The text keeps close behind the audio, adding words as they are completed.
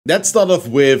Let's start off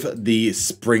with the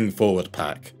Spring Forward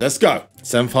pack. Let's go.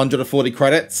 740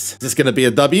 credits. Is this going to be a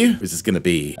W? Or is this going to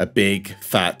be a big,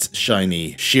 fat,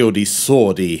 shiny, shieldy,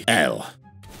 swordy L?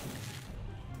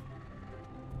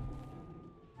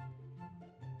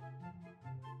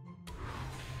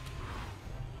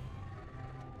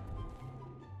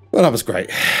 Well, that was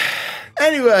great.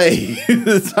 Anyway,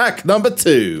 attack number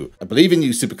 2. I believe in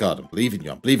you, SuperCard. I believe in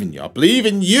you. I believe in you. I believe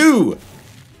in you.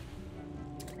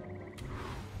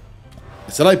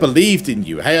 I said I believed in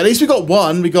you. Hey, at least we got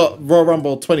one. We got Royal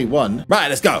Rumble 21. Right,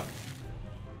 let's go.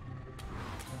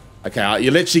 Okay,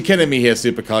 you're literally kidding me here,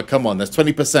 SuperCard. Come on, there's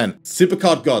 20%.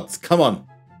 SuperCard gods, come on.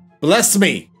 Bless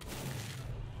me.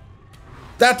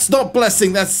 That's not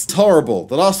blessing. That's horrible.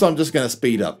 The last one I'm just going to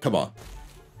speed up. Come on.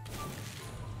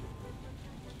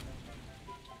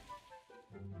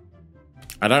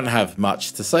 I don't have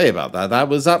much to say about that. That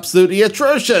was absolutely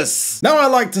atrocious. Now I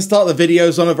like to start the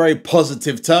videos on a very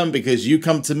positive tone because you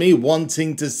come to me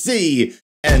wanting to see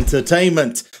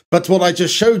entertainment. But what I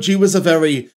just showed you was a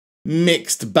very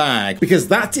mixed bag because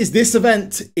that is this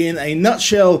event in a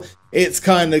nutshell. It's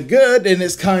kind of good and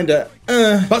it's kind of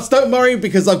But don't worry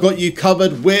because I've got you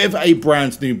covered with a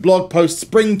brand new blog post,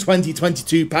 Spring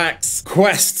 2022 packs,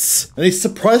 quests, and a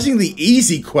surprisingly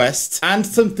easy quest, and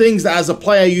some things that as a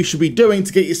player you should be doing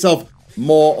to get yourself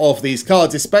more of these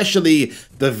cards, especially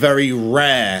the very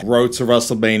rare Road to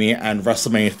WrestleMania and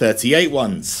WrestleMania 38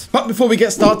 ones. But before we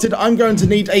get started, I'm going to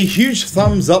need a huge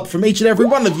thumbs up from each and every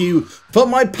one of you for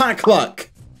my pack luck,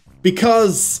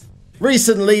 because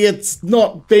recently, it's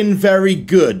not been very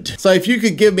good. So if you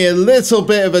could give me a little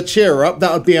bit of a cheer up,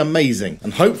 that would be amazing.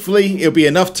 And hopefully it'll be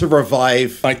enough to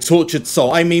revive my tortured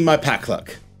soul. I mean my pack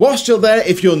luck. Whilst you're there,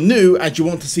 if you're new and you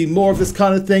want to see more of this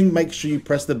kind of thing, make sure you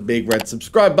press the big red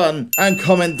subscribe button and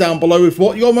comment down below with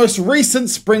what your most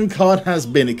recent spring card has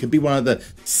been. It could be one of the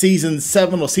Season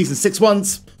 7 or Season 6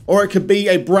 ones, or it could be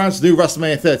a brand new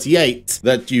WrestleMania 38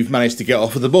 that you've managed to get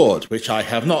off of the board, which I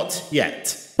have not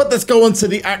yet. But let's go on to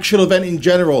the actual event in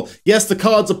general. Yes, the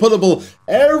cards are pullable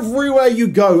everywhere you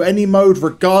go, any mode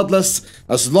regardless.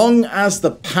 As long as the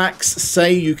packs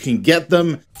say you can get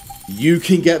them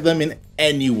in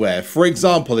anywhere. For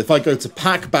example, if I go to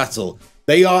Pack Battle,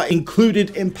 they are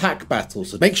included in Pack Battle,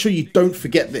 so make sure you don't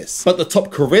forget this. But the top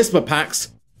Charisma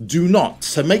packs do not,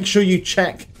 so make sure you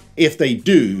check if they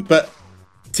do. But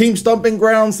Team Stomping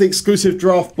Grounds, the exclusive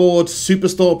draft board,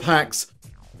 Superstore packs,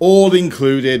 all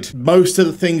included. Most of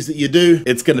the things that you do,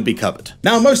 it's going to be covered.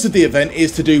 Now, most of the event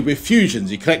is to do with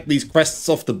fusions. You collect these crests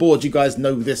off the board. You guys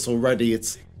know this already.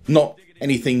 It's not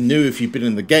anything new if you've been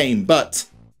in the game, but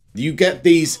you get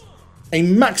these a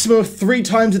maximum of 3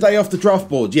 times a day off the draft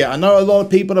board. Yeah, I know a lot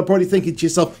of people are probably thinking to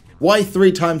yourself, why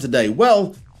 3 times a day?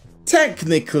 Well,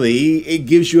 technically, it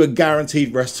gives you a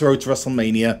guaranteed road to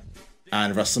WrestleMania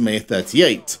and WrestleMania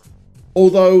 38.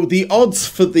 Although the odds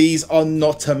for these are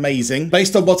not amazing.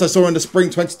 Based on what I saw in the Spring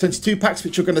 2022 packs,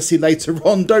 which you're going to see later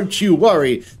on, don't you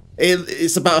worry.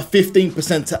 It's about a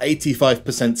 15% to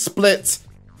 85% split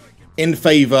in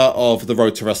favor of the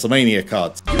Road to WrestleMania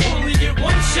cards. You only get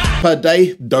 1 shot per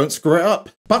day, don't screw it up.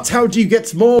 But how do you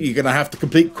get more? You're going to have to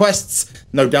complete quests.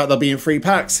 No doubt they'll be in free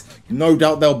packs. No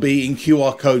doubt they'll be in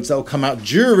QR codes that will come out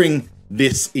during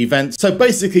this event. So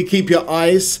basically keep your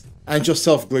eyes and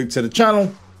yourself glued to the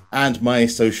channel and my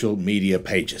social media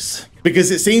pages. Because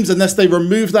it seems unless they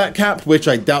remove that cap, which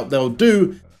I doubt they'll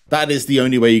do, that is the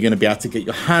only way you're going to be able to get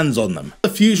your hands on them. The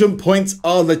fusion points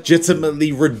are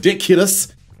legitimately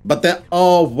ridiculous, but there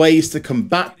are ways to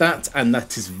combat that, and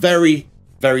that is very,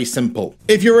 very simple.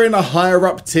 If you're in a higher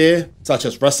up tier, such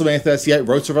as WrestleMania 38,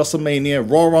 Road to WrestleMania,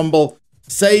 Royal Rumble,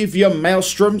 save your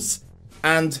Maelstroms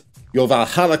and your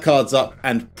Valhalla cards up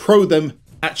and pro them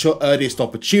at your earliest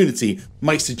opportunity.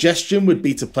 My suggestion would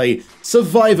be to play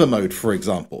Survivor mode, for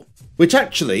example, which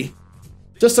actually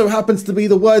just so happens to be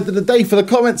the word of the day for the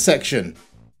comment section.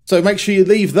 So make sure you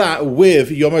leave that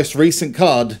with your most recent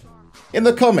card in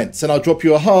the comments and I'll drop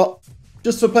you a heart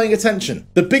just for paying attention.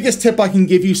 The biggest tip I can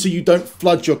give you so you don't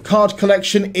flood your card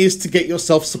collection is to get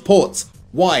yourself supports.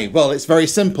 Why? Well, it's very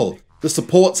simple. The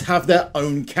supports have their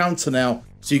own counter now,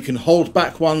 so you can hold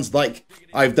back ones like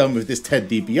I've done with this Ted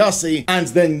DiBiase and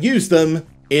then use them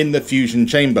in the Fusion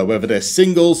Chamber, whether they're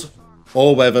singles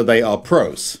or whether they are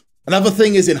pros. Another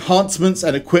thing is enhancements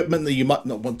and equipment that you might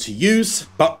not want to use,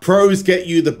 but pros get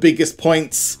you the biggest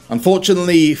points.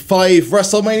 Unfortunately, 5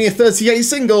 WrestleMania 38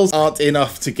 singles aren't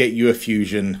enough to get you a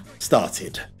fusion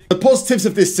started. The positives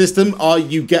of this system are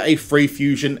you get a free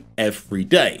fusion every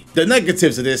day. The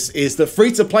negatives of this is that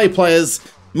free-to-play players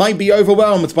might be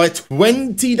overwhelmed by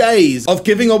 20 days of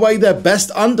giving away their best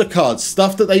undercards,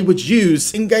 stuff that they would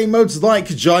use in game modes like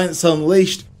Giants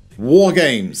Unleashed War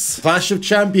Games, Clash of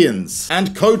Champions,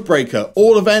 and Codebreaker,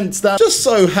 all events that just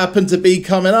so happen to be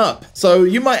coming up. So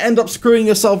you might end up screwing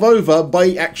yourself over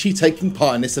by actually taking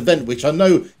part in this event, which I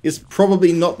know is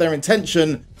probably not their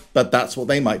intention, but that's what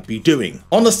they might be doing.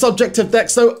 On the subject of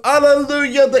decks though,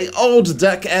 hallelujah, the old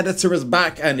deck editor is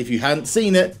back, and if you hadn't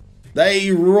seen it,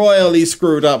 they royally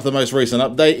screwed up the most recent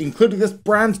update, including this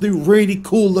brand new really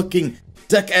cool looking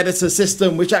deck editor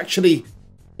system, which actually,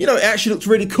 you know, it actually looks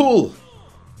really cool.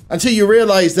 Until you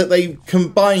realize that they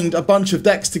combined a bunch of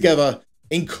decks together,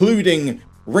 including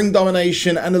Ring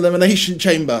Domination and Elimination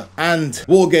Chamber, and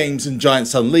War Games and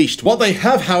Giants Unleashed. What they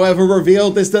have, however,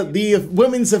 revealed is that the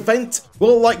women's event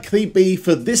will likely be,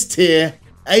 for this tier,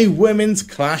 a Women's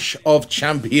Clash of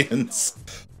Champions.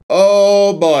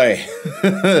 Oh boy.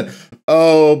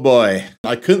 Oh boy.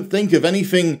 I couldn't think of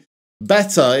anything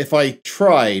better if I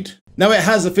tried. Now, it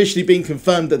has officially been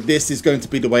confirmed that this is going to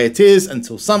be the way it is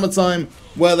until summertime,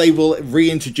 where they will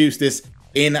reintroduce this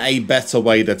in a better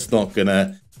way that's not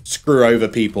gonna screw over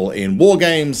people in War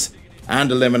Games and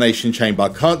Elimination Chamber. I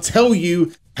can't tell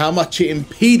you how much it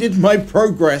impeded my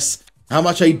progress, how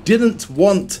much I didn't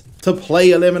want to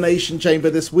play Elimination Chamber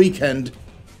this weekend,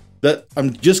 that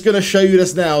I'm just gonna show you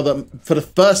this now, that for the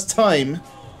first time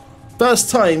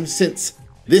since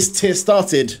this tier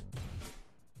started,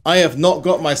 I have not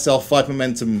got myself 5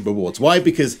 momentum rewards. Why?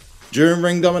 Because during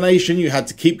Ring Domination, you had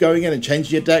to keep going in and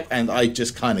changing your deck, and I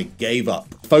just kind of gave up.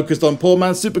 Focused on Poor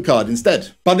Man's SuperCard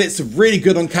instead. But it's really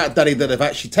good on Cat Daddy that have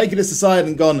actually taken this aside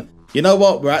and gone, you know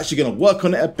what, we're actually going to work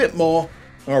on it a bit more,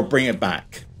 and I'll bring it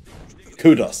back.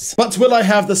 Kudos. But will I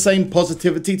have the same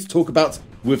positivity to talk about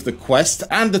with the Quest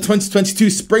and the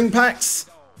 2022 Spring Packs?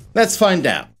 Let's find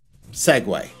out.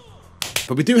 Segue.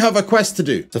 But we do have a quest to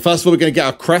do. So first of all, we're going to get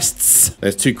our crests.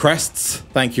 There's 2 crests.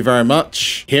 Thank you very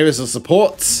much. Here is a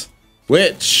support,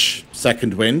 which,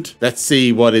 second wind. Let's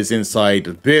see what is inside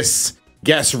this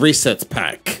Guess Reset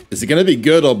pack. Is it going to be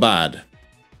good or bad?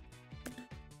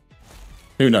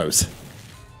 Who knows?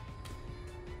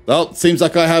 Well, seems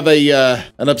like I have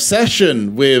an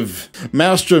obsession with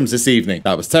Maelstroms this evening.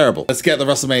 That was terrible. Let's get the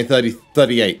WrestleMania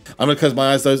 38. I'm going to close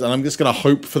my eyes, those, and I'm just going to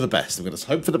hope for the best. I'm going to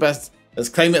hope for the best. Let's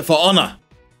claim it for honor.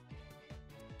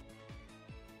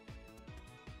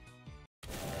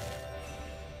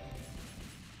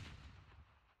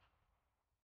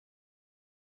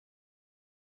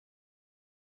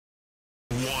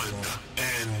 One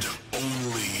and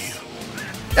only.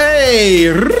 Hey,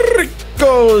 Ricochet.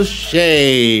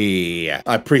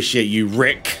 I appreciate you,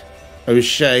 Rick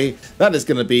O'Shea. That is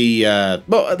going to be,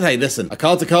 well, hey, listen, a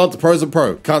card to card, the pros and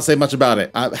pro. Can't say much about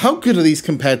it. How good are these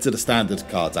compared to the standard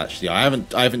cards, actually? I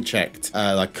haven't checked.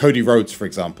 Like Cody Rhodes, for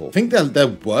example. I think they're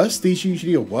worse. These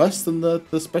usually are worse than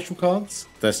the special cards.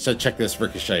 Let's check this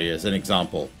Ricochet as an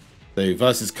example. So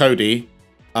versus Cody.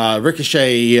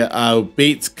 Ricochet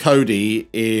beats Cody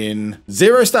in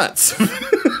 0 stats.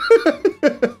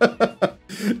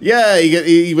 Yeah,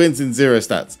 he wins in 0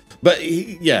 stats. But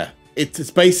yeah,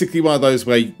 it's basically one of those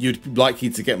where you'd likely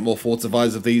to get more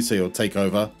fortifiers of these, so you'll take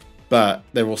over. But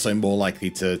they're also more likely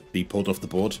to be pulled off the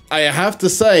board. I have to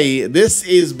say, this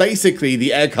is basically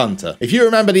the Egg Hunter. If you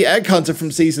remember the Egg Hunter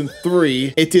from Season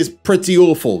 3, it is pretty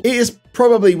awful. It is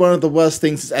probably one of the worst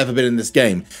things that's ever been in this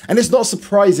game. And it's not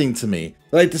surprising to me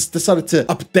that they just decided to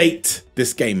update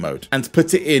this game mode and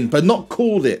put it in, but not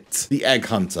call it the Egg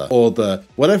Hunter or the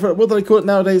whatever, what do they call it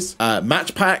nowadays?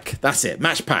 Match Pack. That's it,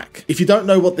 Match Pack. If you don't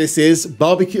know what this is,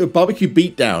 Barbecue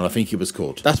Beatdown, I think it was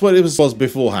called. That's what it was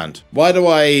beforehand. Why do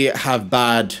I have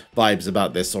bad vibes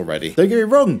about this already? Don't get me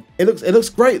wrong. It looks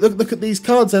great. Look at these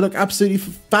cards. They look absolutely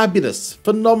fabulous,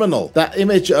 phenomenal. That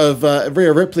image of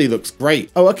Rhea Ripley looks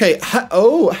great. Oh, okay.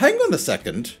 Oh, hang on a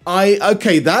second.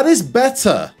 Okay, that is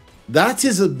better. That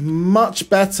is much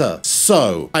better.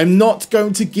 So, I'm not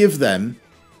going to give them...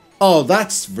 Oh,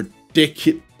 that's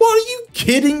ridiculous. What, are you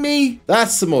kidding me?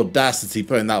 That's some audacity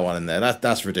putting that one in there.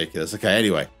 That's ridiculous. Okay,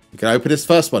 anyway. We can open this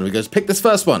first one. We go pick this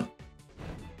first one.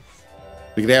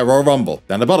 We can get a Royal Rumble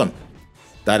down the bottom.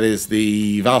 That is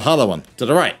the Valhalla one to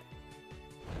the right.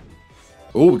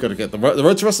 Oh, we got to get the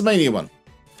Road to WrestleMania one.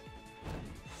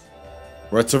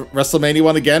 Road to WrestleMania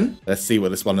one again. Let's see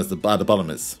what this one is. The bottom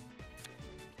is.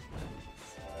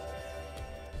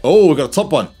 Oh, we got a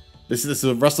top one. This is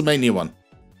a WrestleMania one.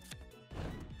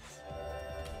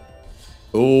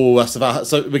 Oh, that's about,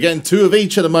 so we're getting 2 of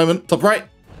each at the moment. Top right.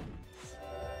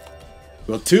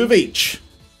 We've got 2 of each.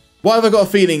 Why have I got a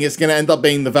feeling it's going to end up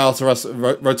being the Road to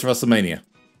WrestleMania?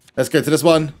 Let's go to this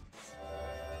one.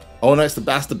 Oh no,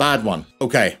 that's the bad one.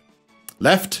 Okay.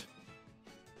 Left.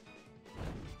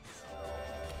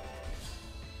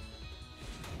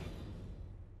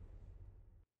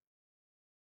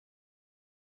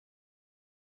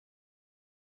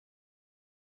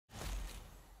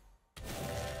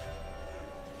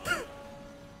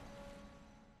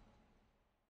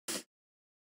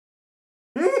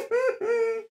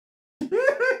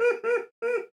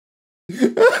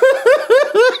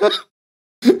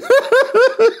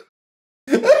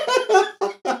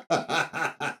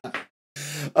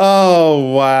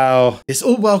 Oh, wow. It's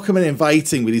all welcome and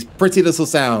inviting with these pretty little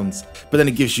sounds, but then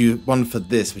it gives you one for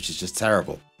this, which is just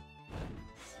terrible.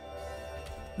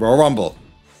 Royal Rumble.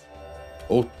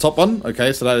 Oh, top one.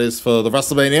 Okay, so that is for the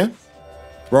WrestleMania.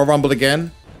 Royal Rumble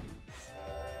again.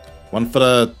 One for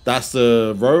the, that's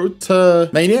the Road to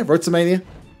Mania? Road to Mania?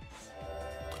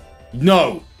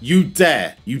 No, you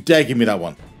dare. You dare give me that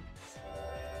one.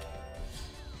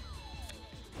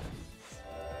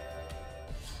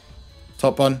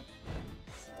 Top one.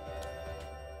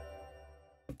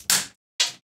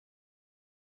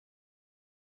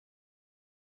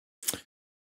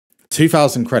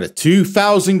 $2,000 credits.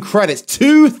 2,000 credits.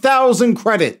 2,000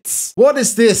 credits. What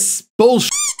is this bullshit?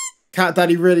 Cat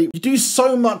Daddy, really? You do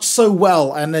so much so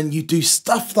well, and then you do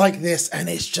stuff like this, and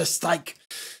it's just like,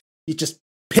 you just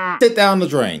piss it down the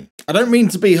drain. I don't mean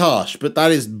to be harsh, but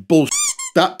that is bullshit.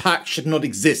 That pack should not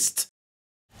exist.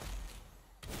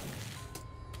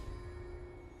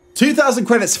 2,000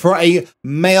 credits for a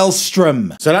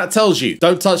maelstrom. So that tells you,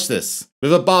 don't touch this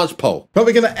with a barge pole. But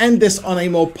we're going to end this on a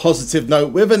more positive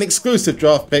note with an exclusive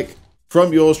draft pick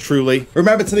from yours truly.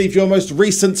 Remember to leave your most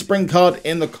recent spring card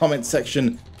in the comment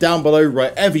section down below,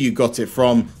 wherever you got it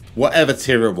from, whatever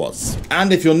tier it was.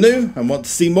 And if you're new and want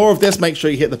to see more of this, make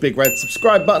sure you hit the big red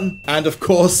subscribe button. And of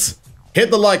course, hit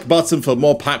the like button for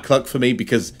more pack luck for me,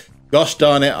 because gosh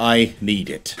darn it, I need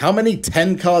it. How many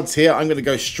 10 cards here? I'm going to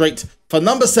go straight for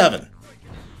number 7.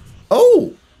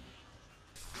 Oh,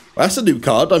 that's a new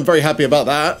card. I'm very happy about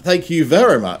that. Thank you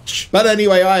very much. But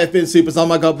anyway, I have been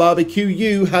SuperZomGBBQ.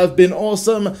 You have been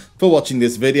awesome for watching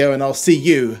this video, and I'll see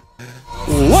you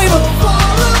later.